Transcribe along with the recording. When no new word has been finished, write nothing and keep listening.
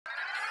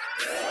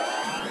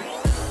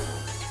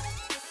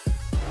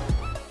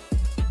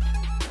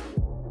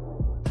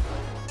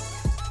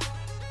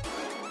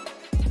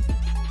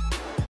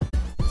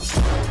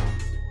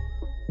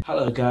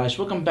Hello guys,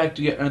 welcome back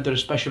to yet another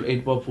special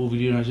 8-ball pool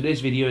video. Now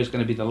today's video is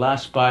going to be the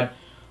last part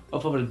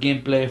of our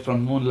gameplay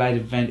from Moonlight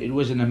event. It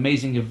was an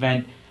amazing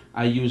event.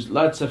 I used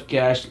lots of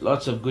cash,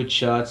 lots of good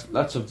shots,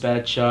 lots of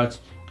bad shots.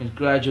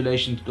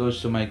 Congratulations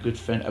goes to my good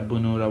friend Abu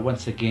Noura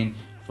once again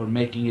for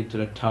making it to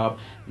the top.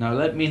 Now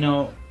let me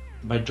know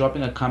by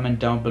dropping a comment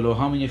down below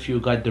how many of you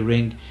got the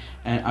ring,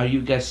 and are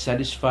you guys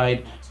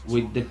satisfied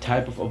with the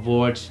type of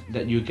awards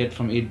that you get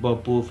from 8-ball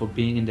pool for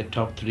being in the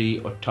top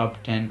 3 or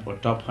top 10 or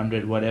top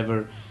 100,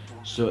 whatever.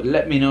 So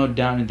let me know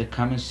down in the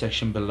comment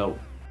section below.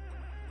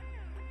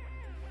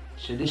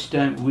 So this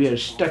time we are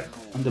stuck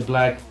on the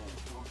black,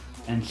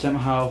 and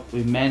somehow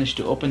we managed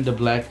to open the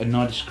black and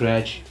not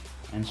scratch,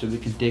 and so we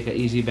can take an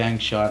easy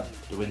bank shot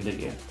to win the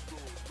game.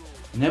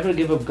 Never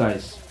give up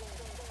guys.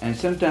 And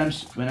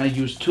sometimes when I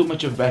use too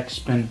much of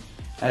backspin,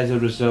 as a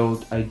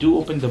result I do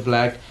open the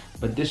black,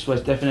 but this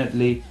was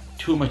definitely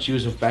too much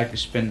use of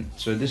backspin.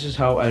 So this is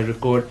how I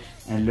record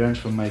and learn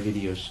from my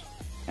videos.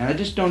 And I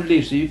just don't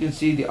leave. So you can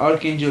see the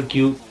Archangel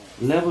Q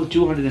level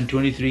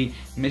 223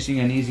 missing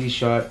an easy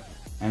shot,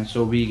 and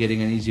so we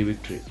getting an easy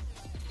victory.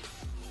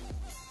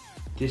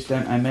 This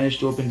time I managed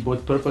to open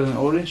both purple and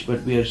orange,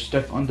 but we are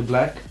stuck on the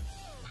black.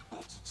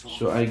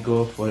 So I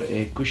go for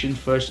a cushion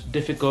first,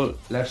 difficult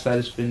left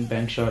side spin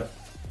bank shot,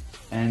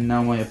 and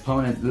now my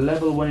opponent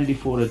level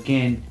 184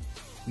 again,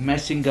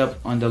 messing up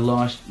on the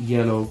last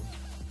yellow,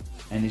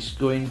 and is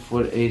going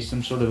for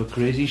some sort of a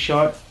crazy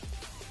shot,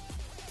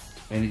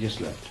 and he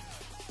just left.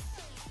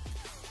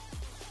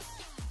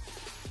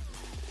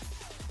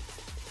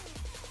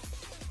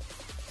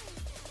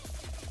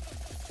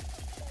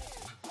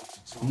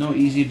 No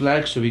easy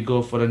black, so we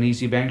go for an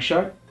easy bank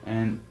shot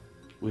and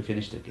we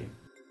finish the game.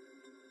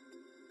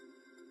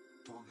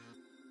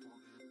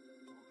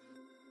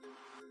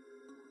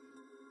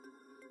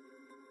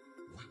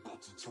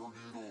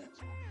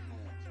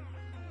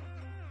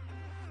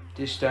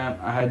 This time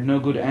I had no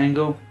good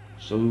angle,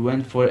 so we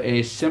went for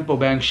a simple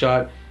bank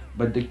shot,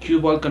 but the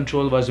cue ball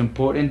control was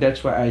important.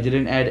 That's why I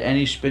didn't add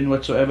any spin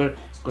whatsoever,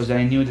 because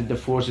I knew that the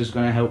force is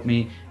going to help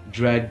me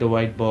drag the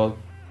white ball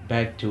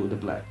back to the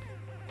black.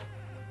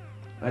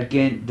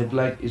 Again, the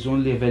black is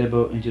only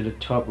available into the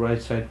top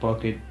right side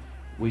pocket.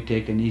 We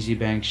take an easy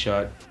bank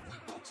shot.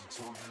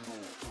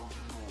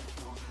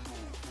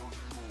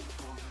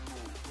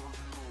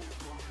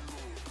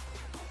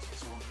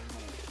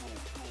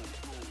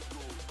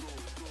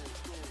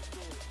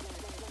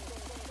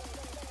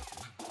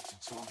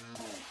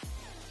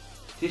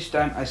 This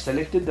time I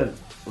selected the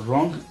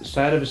wrong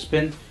side of a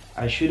spin.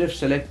 I should have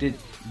selected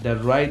the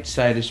right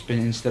side of spin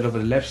instead of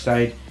the left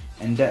side,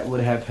 and that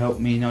would have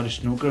helped me not to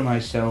snooker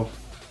myself.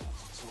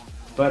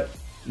 But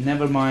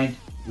never mind,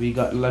 we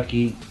got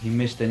lucky. He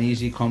missed an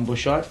easy combo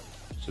shot,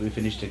 so we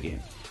finished the game.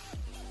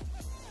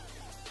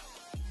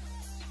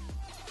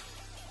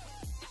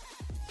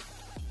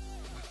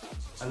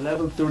 A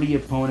level 30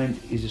 opponent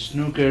is a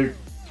snookered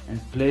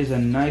and plays a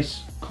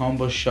nice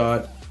combo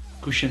shot,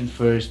 cushion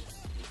first,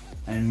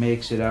 and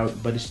makes it out,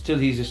 but still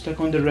he's stuck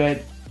on the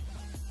red.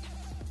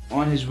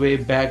 On his way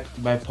back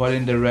by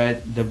potting the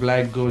red, the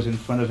black goes in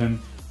front of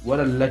him. What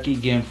a lucky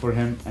game for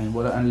him, and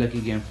what an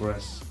unlucky game for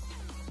us.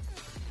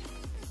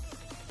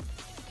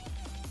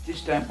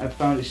 This time I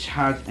found his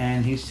hat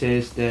and he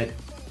says that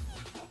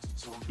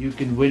you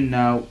can win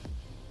now.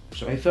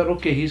 So I thought,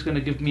 okay, he's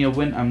gonna give me a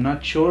win, I'm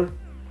not sure,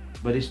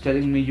 but he's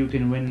telling me you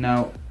can win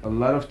now a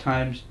lot of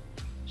times.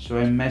 So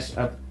I mess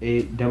up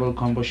a double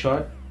combo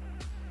shot,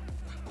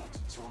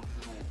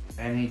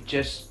 and he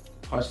just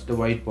pots the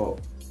white ball.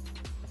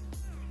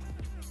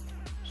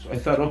 So I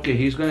thought, okay,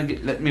 he's gonna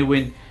let me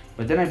win,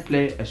 but then I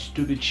play a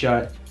stupid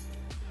shot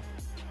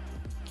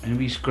and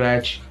we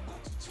scratch.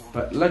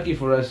 But lucky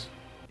for us,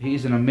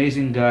 he's an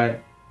amazing guy.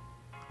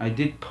 I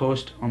did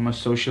post on my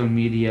social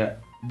media,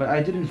 but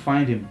I didn't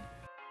find him.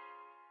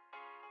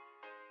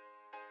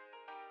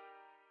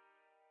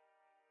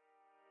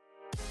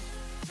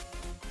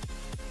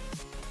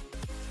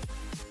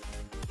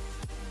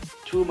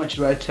 Too much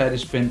right side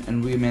spin,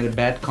 and we made a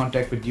bad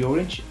contact with the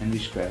orange and we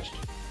scratched.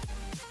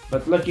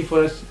 But lucky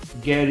for us,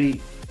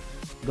 Gary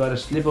got a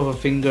slip of a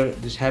finger.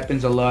 This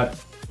happens a lot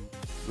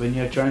when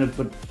you're trying to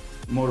put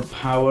more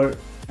power,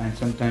 and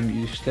sometimes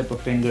you slip a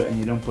finger and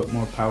you don't put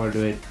more power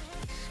to it,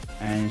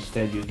 and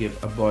instead you give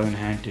a ball in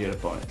hand to your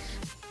opponent.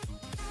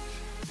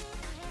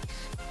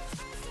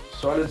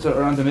 Solids are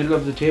around the middle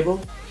of the table,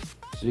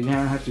 so you're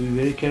gonna have to be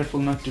very careful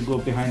not to go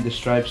behind the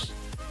stripes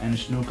and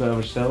snooker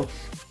ourselves.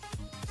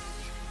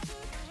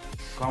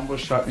 Combo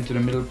shot into the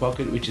middle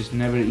pocket, which is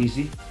never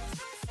easy.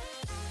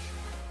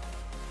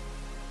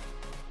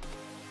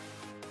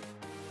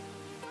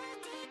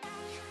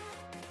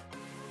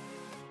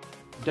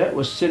 That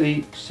was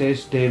silly,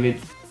 says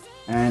David,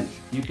 and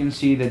you can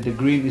see that the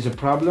green is a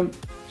problem,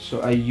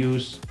 so I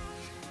use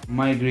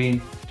my green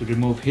to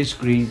remove his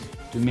green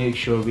to make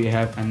sure we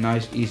have a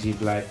nice easy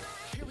black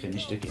to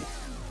finish the game.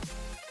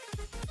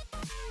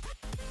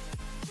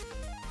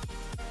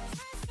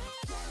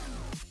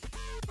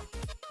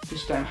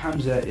 This time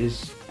Hamza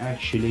is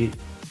actually,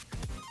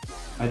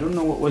 I don't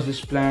know what was his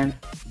plan,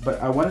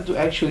 but I wanted to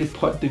actually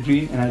pot the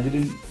green and I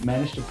didn't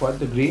manage to pot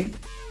the green.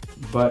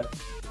 But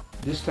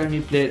this time he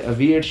played a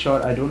weird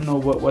shot. I don't know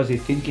what was he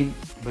thinking,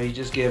 but he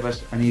just gave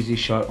us an easy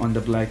shot on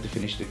the black to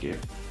finish the game.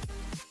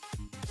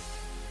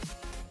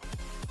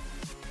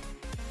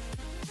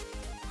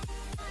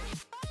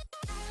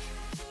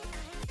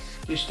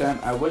 This time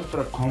I went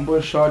for a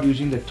combo shot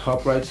using the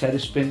top right side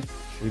spin.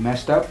 We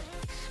messed up,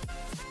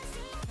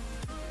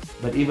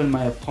 but even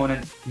my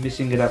opponent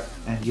missing it up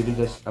and giving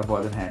us a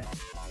ball in hand.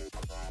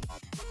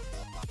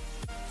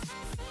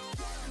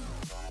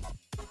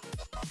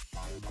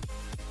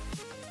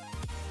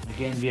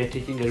 Again, we are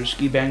taking a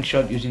risky bank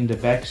shot using the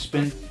back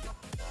spin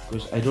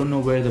because I don't know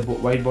where the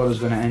white ball is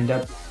going to end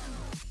up.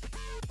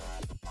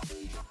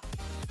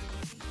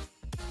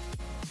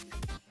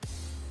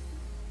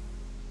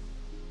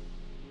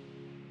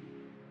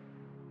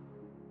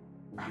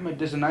 Ahmed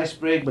does a nice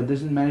break but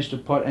doesn't manage to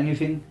pot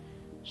anything,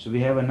 so we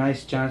have a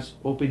nice chance.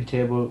 Open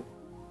table,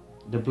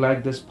 the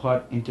black does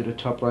pot into the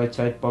top right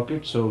side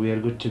pocket, so we are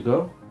good to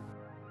go.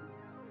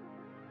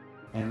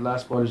 And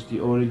last ball is the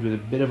orange with a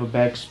bit of a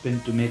back spin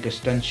to make a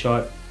stunt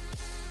shot.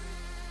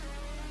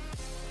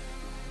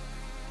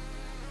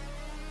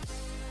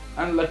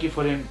 Unlucky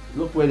for him,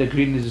 look where the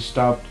green is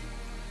stopped,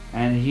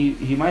 and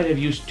he might have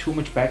used too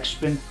much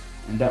backspin,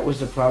 and that was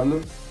the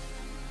problem.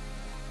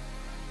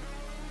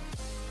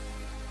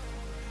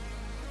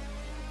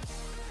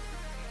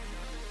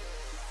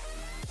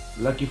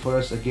 Lucky for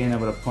us, again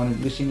our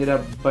opponent missing it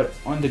up, but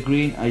on the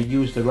green I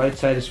used the right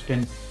side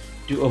spin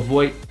to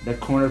avoid the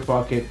corner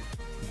pocket,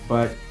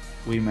 but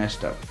we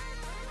messed up.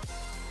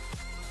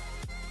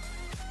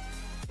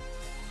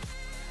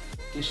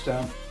 This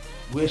time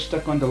we're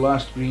stuck on the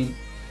last green.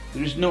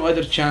 There is no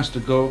other chance to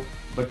go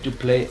but to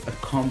play a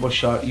combo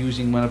shot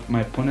using one of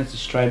my opponent's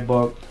strike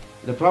ball.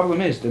 The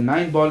problem is the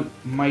 9 ball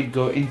might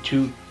go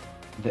into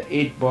the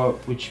 8 ball,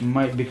 which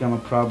might become a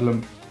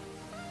problem,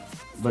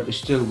 but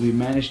still we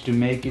managed to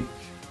make it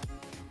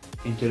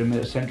into the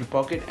middle center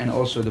pocket, and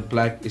also the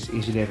black is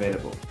easily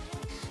available.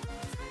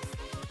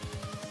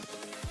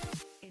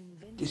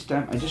 This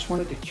time I just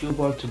wanted the cue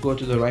ball to go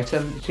to the right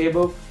side of the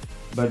table,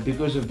 but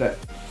because of that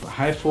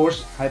high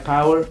force, high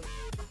power,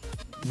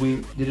 we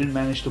didn't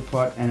manage to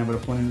pot, and our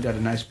opponent got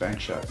a nice bank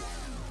shot.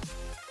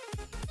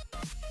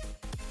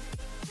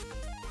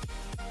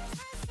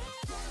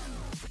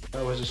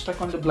 I was stuck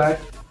on the black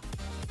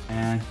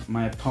and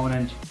my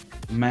opponent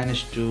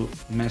managed to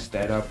mess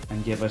that up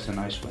and give us a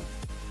nice win.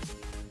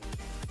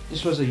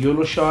 This was a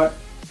YOLO shot.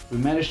 We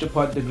managed to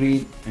pot the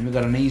green and we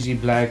got an easy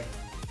black,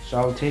 so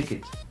I'll take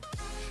it.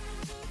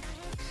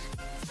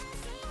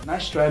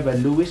 Nice try by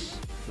Lewis,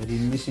 but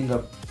he's missing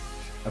up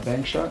a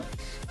bank shot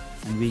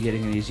and we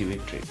getting an easy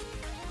victory.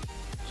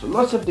 So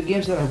lots of the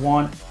games that I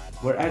won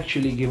were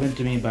actually given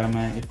to me by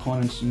my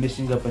opponents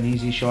missing up an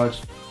easy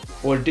shots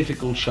or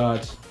difficult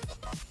shots.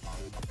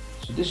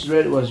 So this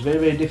red was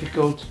very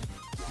difficult,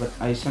 but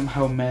I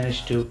somehow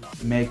managed to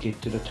make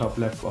it to the top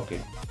left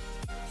pocket.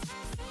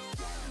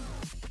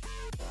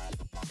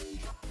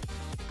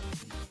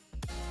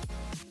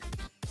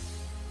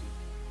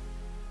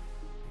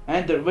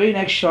 And the very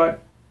next shot,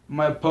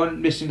 my opponent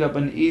missing up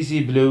an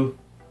easy blue,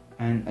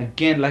 and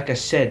again, like I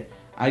said,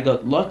 I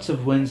got lots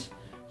of wins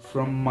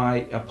from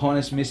my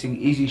opponents missing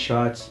easy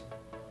shots.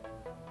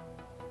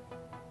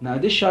 Now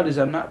this shot is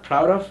I'm not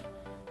proud of.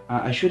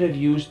 I should have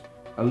used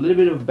a little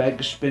bit of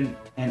back spin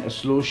and a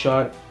slow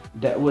shot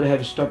that would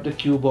have stopped the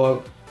cue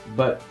ball,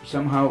 but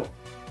somehow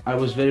I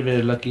was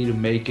very lucky to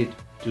make it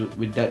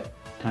with that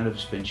kind of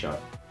spin shot.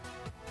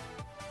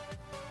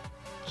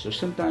 So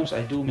sometimes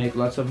I do make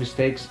lots of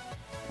mistakes,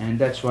 and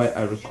that's why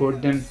I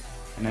record them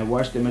and I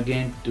watch them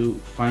again to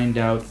find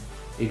out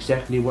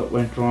exactly what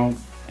went wrong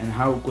and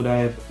how could I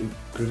have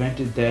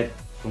prevented that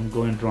from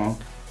going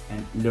wrong,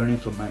 and learning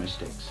from my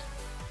mistakes.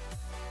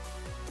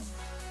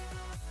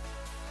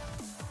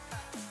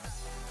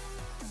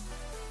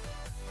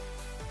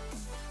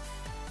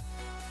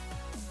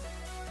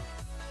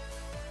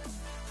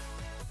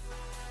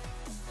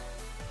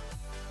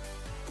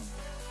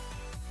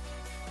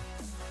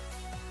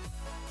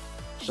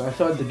 So I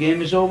thought the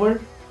game is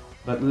over,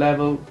 but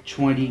level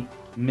 20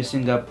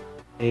 missing up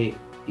a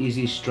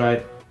easy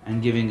stripe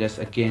and giving us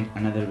again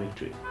another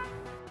victory.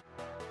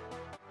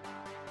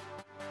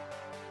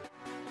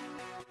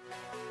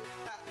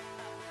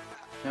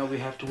 Now we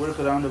have to work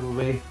around our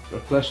way for a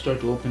cluster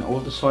to open all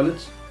the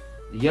solids.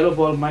 The yellow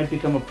ball might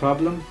become a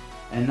problem,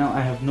 and now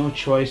I have no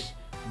choice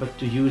but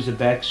to use a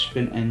back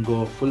spin and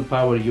go full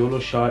power YOLO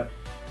shot,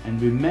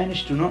 and we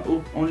managed to not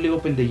only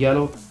open the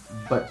yellow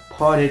but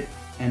potted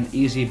an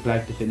easy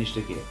black to finish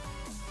the game.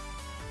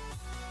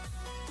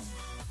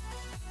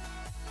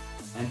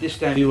 And this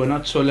time we were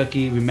not so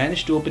lucky. We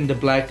managed to open the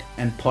black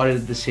and pot it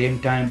at the same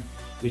time,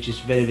 which is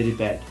very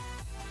bad.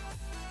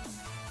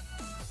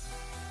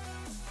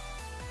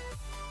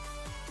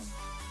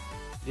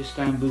 This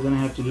time we're gonna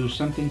have to do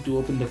something to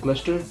open the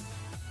cluster.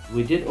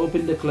 We did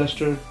open the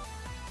cluster.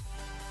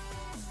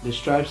 The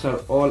stripes are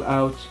all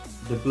out.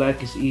 The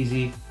black is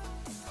easy.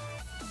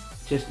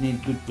 Just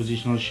need good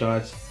positional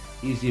shots,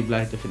 easy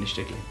black to finish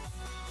the game.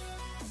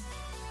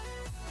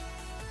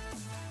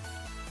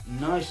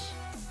 Nice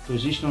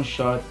positional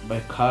shot by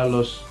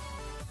Carlos,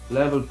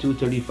 level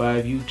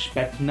 235. You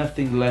expect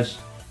nothing less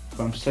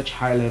from such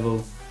high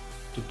level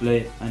to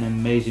play an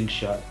amazing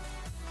shot.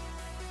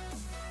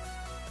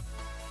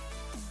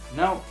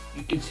 Now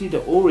you can see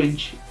the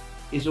orange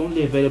is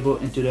only available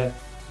into the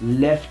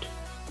left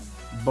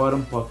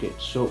bottom pocket,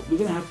 so we're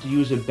gonna have to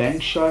use a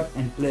bank shot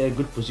and play a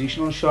good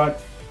positional shot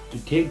to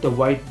take the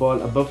white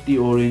ball above the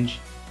orange,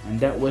 and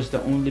that was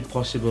the only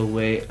possible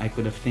way I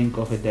could have think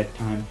of at that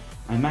time.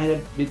 I might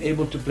have been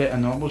able to play a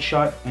normal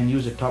shot and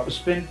use a top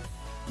spin,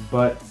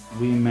 but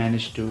we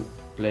managed to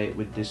play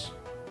with this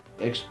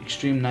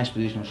extreme nice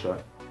positional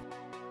shot.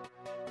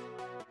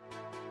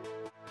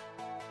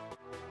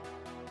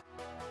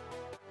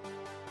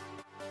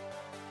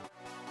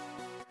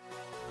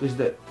 Because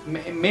the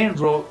main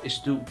role is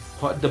to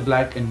pot the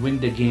black and win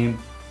the game.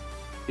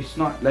 It's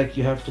not like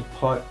you have to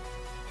pot.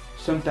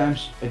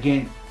 Sometimes,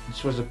 again,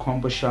 this was a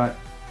combo shot,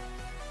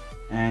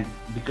 and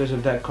because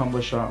of that combo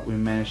shot we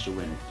managed to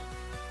win it.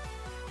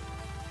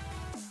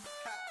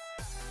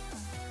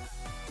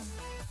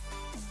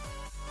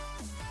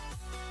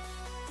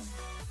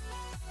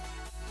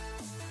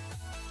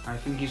 I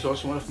think he's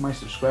also one of my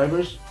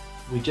subscribers.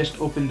 We just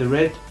opened the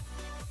red.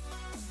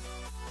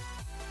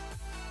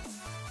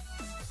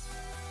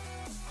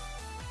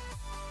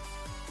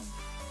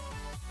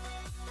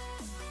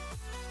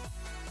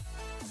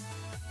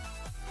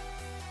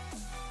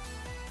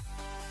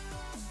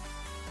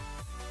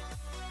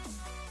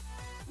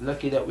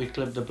 Lucky that we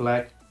clipped the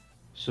black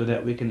so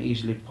that we can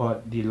easily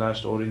pot the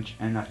last orange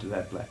and after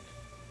that black.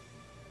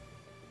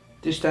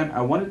 This time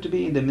I wanted to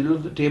be in the middle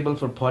of the table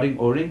for potting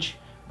orange,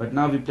 but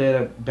now we played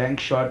a bank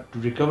shot to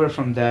recover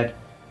from that,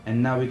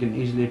 and now we can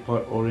easily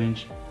pot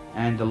orange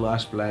and the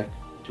last black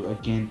to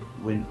again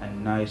win a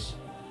nice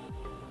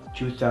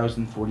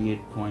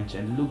 2048 points.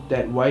 And look,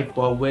 that white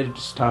ball where it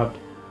stopped.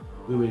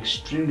 We were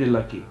extremely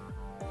lucky.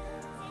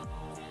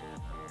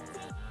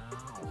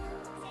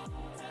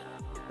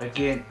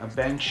 Again, a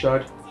bank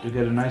shot to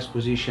get a nice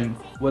position.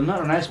 Well,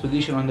 not a nice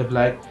position on the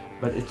black,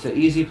 but it's an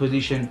easy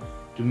position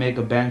to make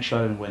a bank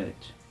shot and win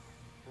it.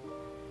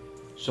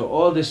 So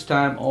all this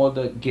time, all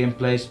the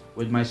gameplays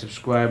with my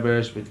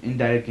subscribers, with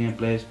indirect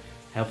gameplays,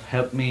 have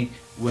helped me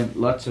win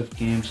lots of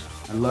games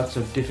and lots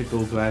of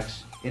difficult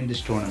blacks in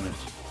this tournament.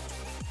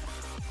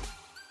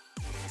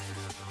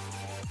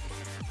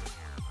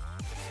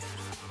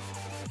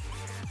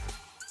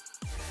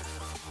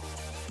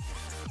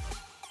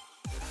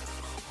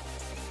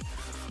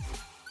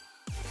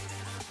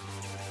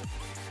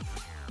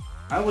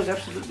 I was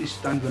absolutely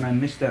stunned when I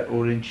missed that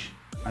orange.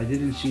 I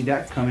didn't see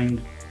that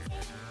coming,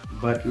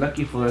 but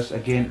lucky for us,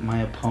 again,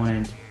 my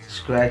opponent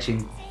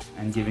scratching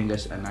and giving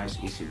us a nice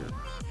easy win.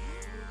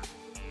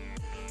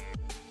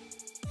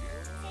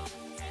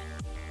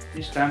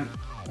 This time,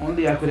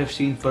 only I could have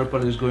seen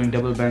purple is going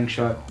double bank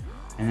shot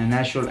and a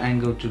natural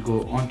angle to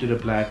go onto the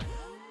black.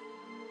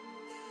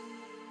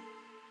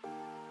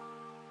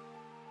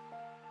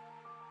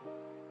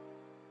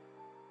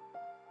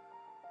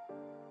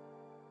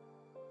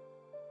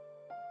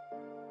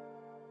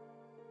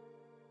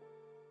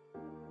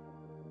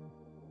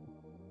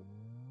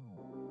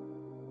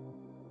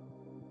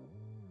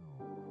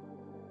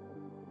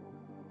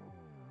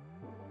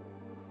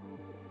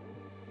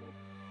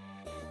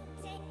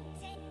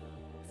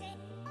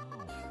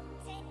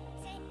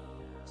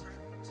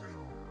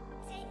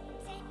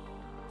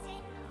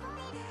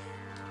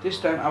 This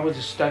time I was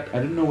stuck, I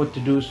didn't know what to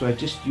do, so I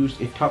just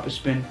used a top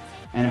spin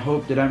and I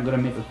hope that I'm gonna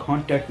make a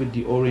contact with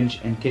the orange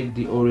and take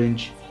the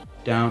orange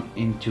down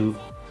into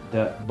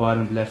the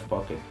bottom left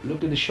pocket.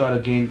 Look at the shot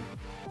again.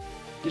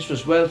 This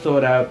was well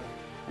thought out,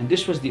 and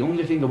this was the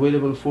only thing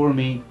available for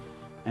me.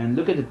 And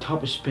look at the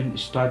top spin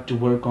start to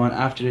work on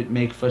after it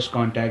make first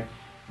contact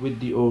with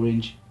the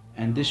orange,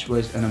 and this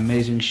was an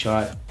amazing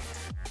shot.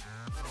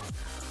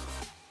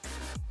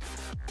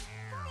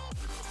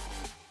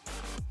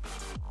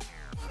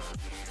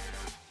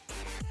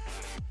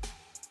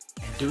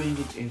 Doing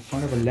it in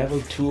front of a level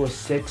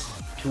 206,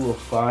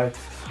 205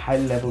 high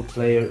level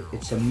player,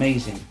 it's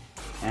amazing,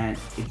 and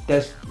it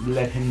does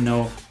let him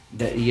know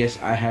that yes,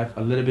 I have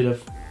a little bit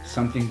of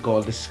something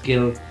called the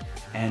skill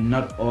and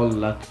not all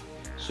luck.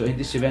 So in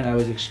this event I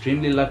was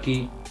extremely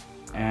lucky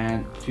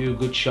and few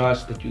good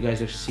shots that you guys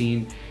have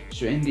seen.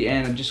 So in the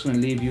end I'm just going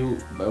to leave you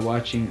by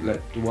watching,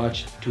 to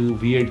watch two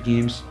weird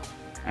games,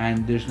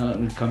 and there's no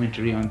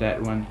commentary on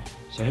that one.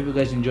 So I hope you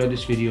guys enjoyed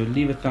this video.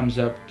 Leave a thumbs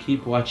up,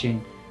 keep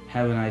watching.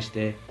 Have a nice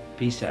day.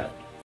 Peace out.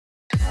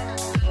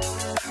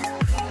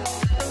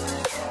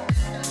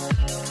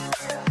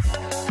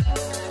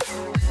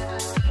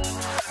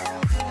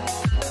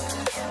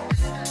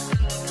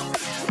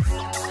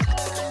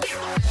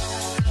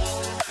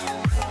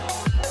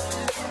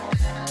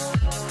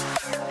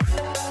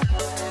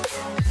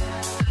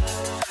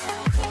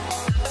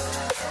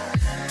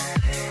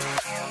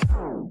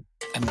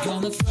 I'm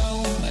gonna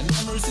throw my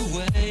memories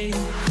away.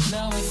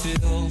 Now I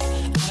feel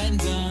I'm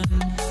done,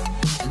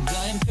 and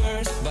I I'm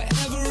cursed by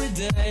every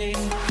day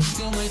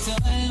till my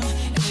time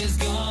is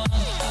gone.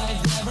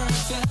 I've never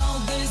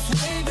felt this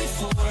way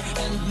before,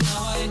 and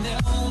now I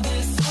know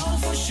this all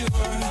for sure.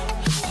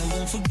 I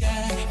won't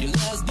forget your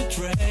last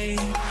betray.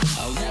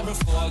 I'll never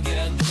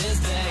forget this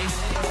day.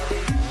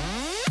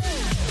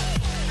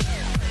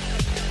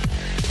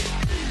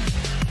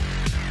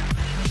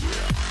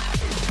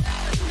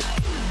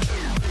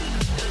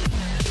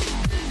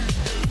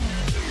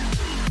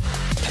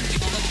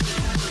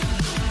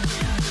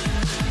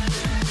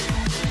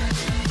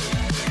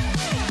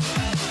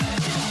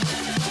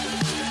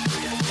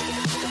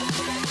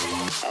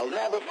 I'll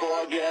never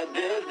forget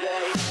this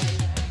day.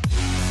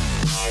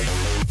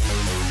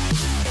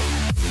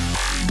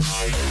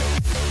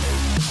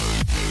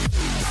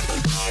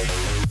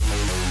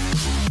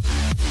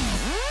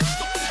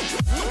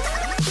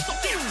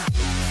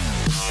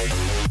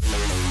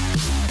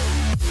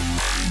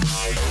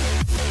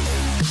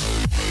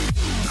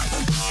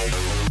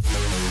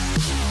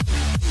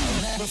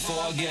 I'll never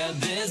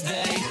forget this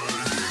day.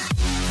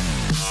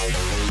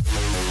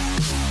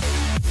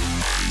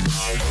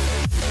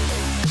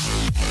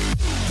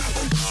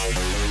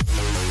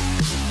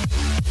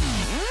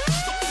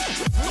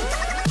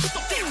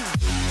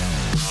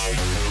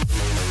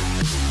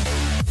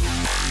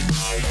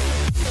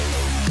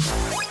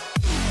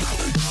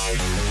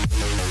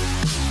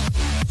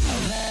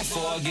 I'll never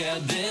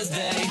forget this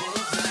day.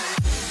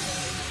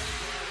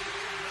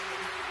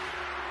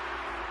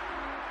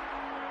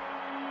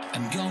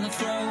 I'm gonna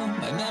throw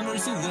my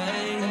memories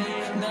away.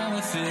 Now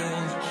I feel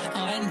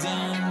I'm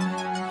done,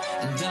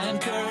 and I'm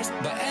cursed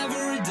by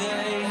every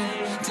day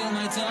till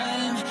my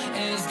time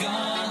is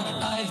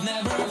gone. I've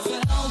never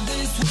felt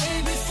this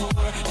way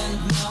before, and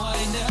now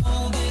I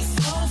know this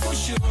all for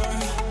sure.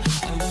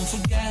 I won't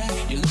forget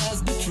your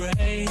last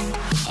betray.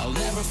 I'll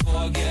never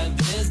forget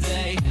this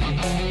day.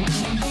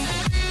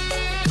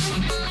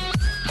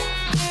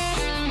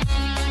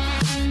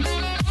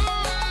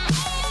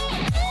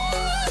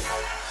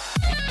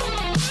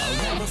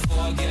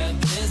 Forget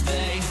this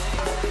day.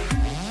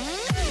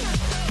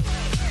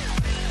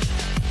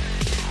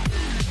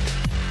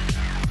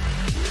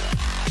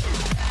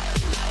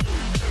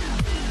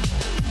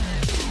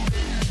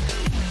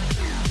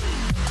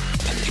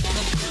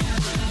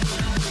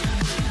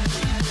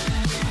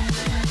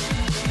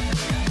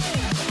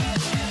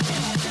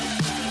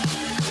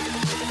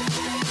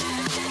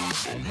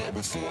 I'll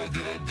never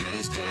forget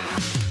this day.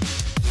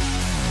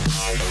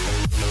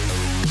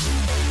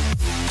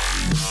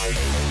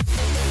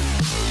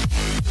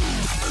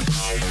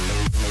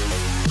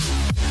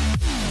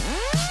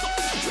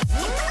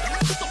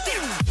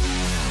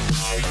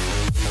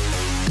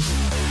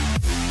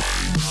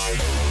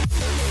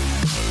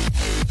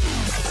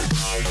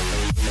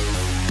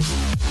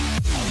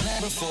 I'll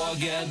never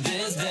forget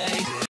this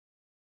day.